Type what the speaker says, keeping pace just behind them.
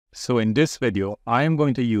So in this video, I am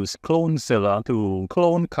going to use Clonezilla to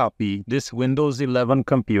clone copy this Windows 11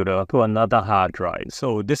 computer to another hard drive.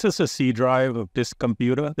 So this is a C drive of this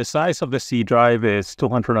computer. The size of the C drive is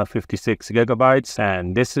 256 gigabytes,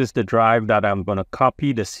 and this is the drive that I'm going to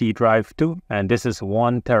copy the C drive to, and this is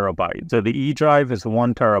 1 terabyte. So the E drive is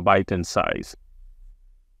 1 terabyte in size.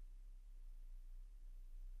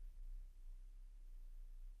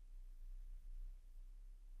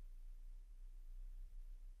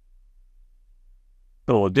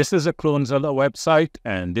 So this is a Clonezilla website,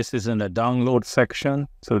 and this is in the download section.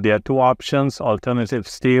 So there are two options: alternative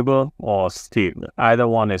stable or stable. Either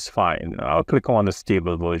one is fine. I'll click on the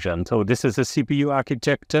stable version. So this is a CPU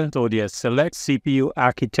architecture. So there's select CPU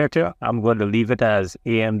architecture. I'm going to leave it as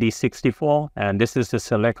AMD 64, and this is the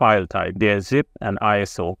select file type. There's zip and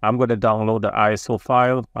ISO. I'm going to download the ISO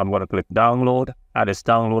file. I'm going to click download. And it's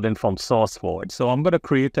downloading from SourceForge. So I'm going to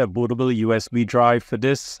create a bootable USB drive for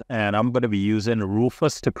this, and I'm going to be using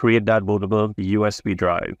Rufus to create that bootable USB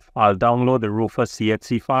drive. I'll download the Rufus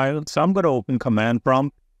exe file. So I'm going to open command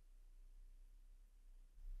prompt.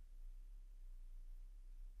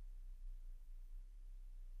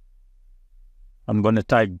 I'm going to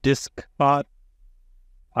type disk path.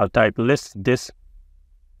 I'll type list disk.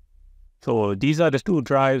 So these are the two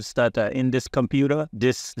drives that are in this computer.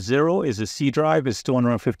 Disk 0 is a C drive, is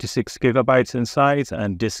 256 gigabytes in size,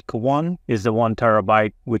 and disk 1 is the 1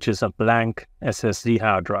 terabyte, which is a blank SSD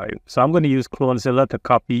hard drive. So I'm going to use Clonezilla to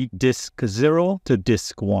copy disk 0 to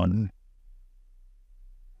disk 1.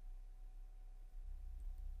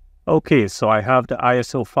 Okay, so I have the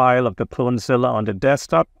ISO file of the Clonezilla on the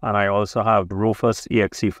desktop, and I also have the Rufus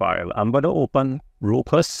exe file. I'm going to open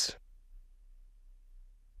Rufus.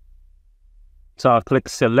 So I'll click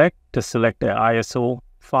select to select the ISO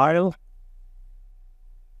file.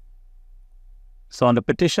 So on the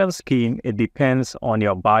partition scheme, it depends on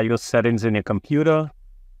your BIOS settings in your computer.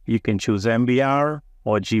 You can choose MBR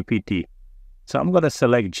or GPT. So I'm going to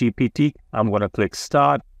select GPT. I'm going to click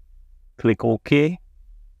start, click OK.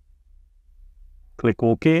 Click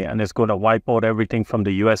OK, and it's going to wipe out everything from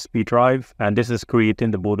the USB drive. And this is creating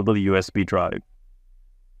the bootable USB drive.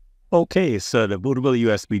 Okay, so the bootable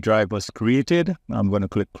USB drive was created. I'm going to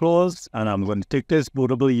click close, and I'm going to take this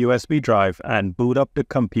bootable USB drive and boot up the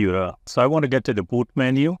computer. So I want to get to the boot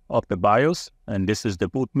menu of the BIOS, and this is the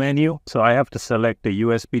boot menu. So I have to select the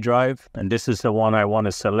USB drive, and this is the one I want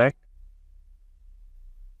to select.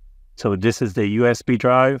 So this is the USB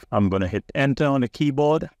drive. I'm going to hit enter on the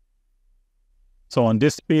keyboard. So on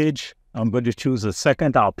this page, I'm going to choose the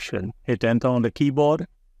second option. Hit enter on the keyboard.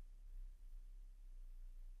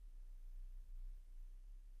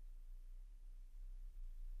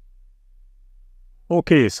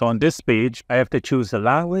 Okay, so on this page, I have to choose the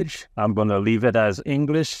language. I'm going to leave it as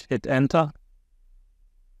English. Hit enter.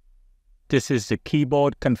 This is the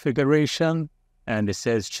keyboard configuration, and it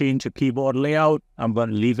says change the keyboard layout. I'm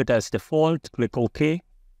going to leave it as default. Click OK.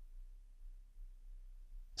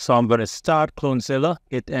 So I'm going to start Clonezilla.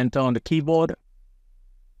 Hit enter on the keyboard.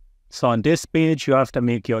 So on this page, you have to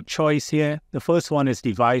make your choice here. The first one is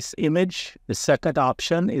device image. The second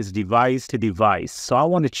option is device to device. So I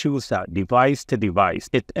want to choose that, device to device.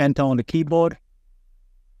 Hit enter on the keyboard.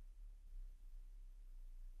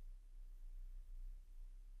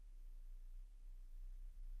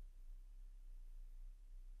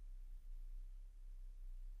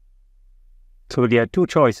 So there are two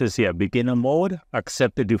choices here: beginner mode,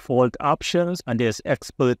 accept the default options, and there's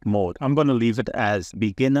expert mode. I'm going to leave it as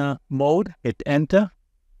beginner mode. Hit enter.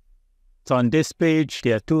 So on this page,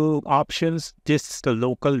 there are two options: disk to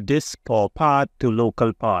local disk or path to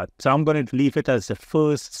local path. So I'm going to leave it as the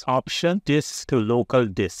first option, disk to local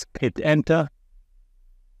disk. Hit enter.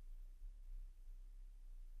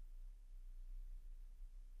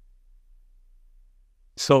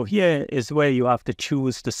 So here is where you have to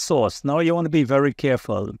choose the source. Now you want to be very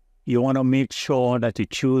careful. You want to make sure that you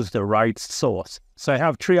choose the right source. So I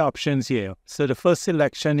have three options here. So the first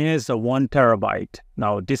selection here is the 1 terabyte.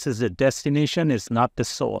 Now this is the destination, it's not the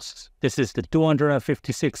source. This is the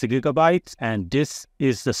 256 gigabytes, and this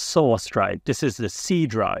is the source drive. This is the C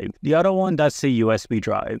drive. The other one, that's the USB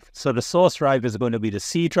drive. So the source drive is going to be the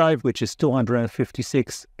C drive, which is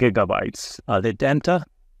 256 gigabytes. I'll hit enter.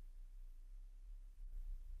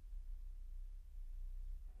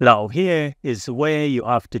 Now here is where you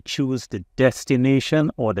have to choose the destination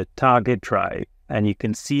or the target drive. And you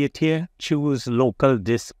can see it here. Choose local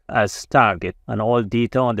disk as target, and all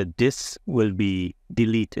data on the disk will be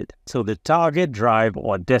deleted. So the target drive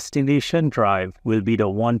or destination drive will be the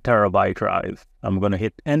 1 terabyte drive. I'm going to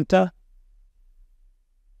hit enter.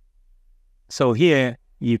 So here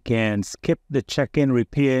You can skip the check-in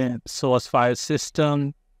repair source file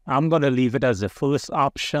system. I'm going to leave it as the first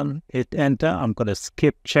option. Hit enter. I'm going to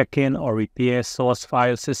skip check-in or repair source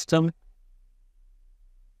file system.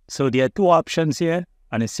 So there are two options here,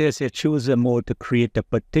 and it says here choose a mode to create a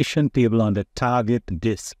partition table on the target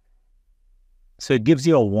disk. So it gives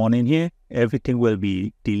you a warning here. Everything will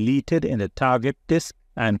be deleted in the target disk,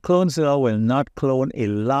 and Clonezilla will not clone a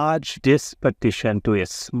large disk partition to a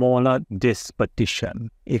smaller disk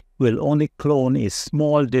partition. It will only clone a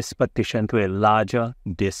small disk partition to a larger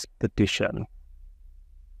disk partition.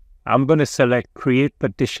 I'm going to select Create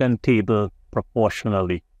Partition Table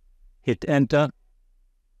Proportionally. Hit Enter.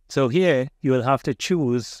 So here you will have to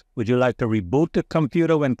choose, would you like to reboot the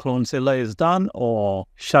computer when Clonezilla is done or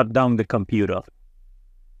shut down the computer?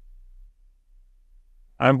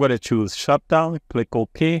 I'm going to choose shutdown, click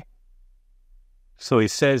OK. So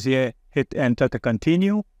it says here, hit enter to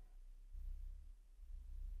continue.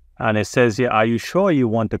 And it says here, are you sure you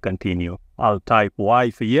want to continue? I'll type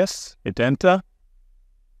Y for yes, hit enter.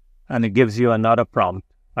 And it gives you another prompt.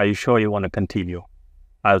 Are you sure you want to continue?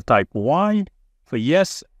 I'll type Y for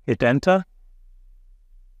yes, hit enter.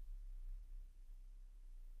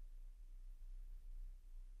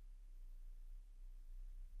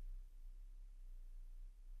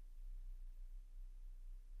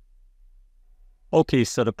 Okay,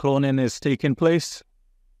 so the cloning is taking place.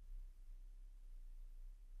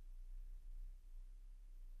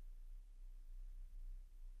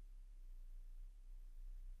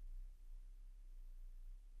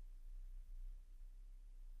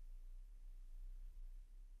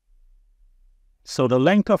 So the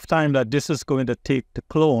length of time that this is going to take to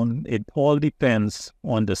clone, it all depends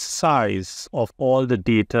on the size of all the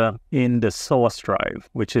data in the source drive,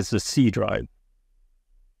 which is the C drive.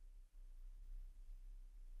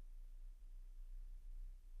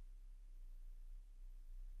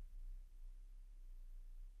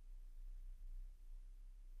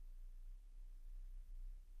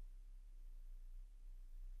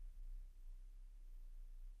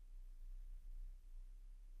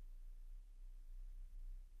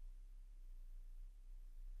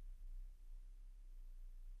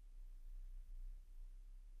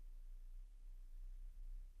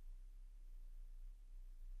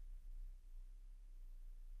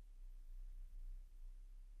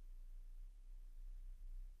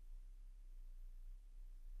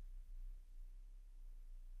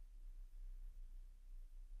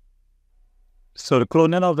 So the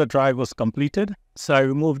cloning of the drive was completed. So I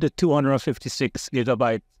removed the 256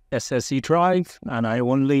 gigabyte SSD drive, and I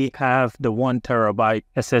only have the 1 terabyte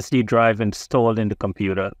SSD drive installed in the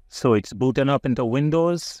computer. So it's booting up into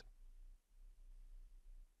Windows.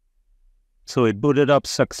 So it booted up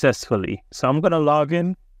successfully. So I'm going to log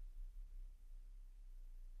in.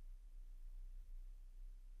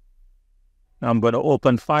 I'm going to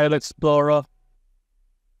open File Explorer.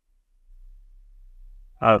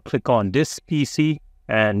 I'll click on this PC,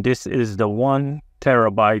 and this is the 1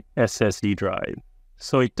 terabyte SSD drive.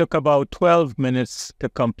 So it took about 12 minutes to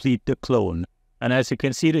complete the clone. And as you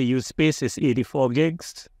can see, the use space is 84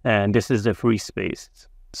 gigs, and this is the free space.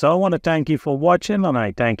 So I want to thank you for watching, and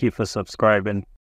I thank you for subscribing.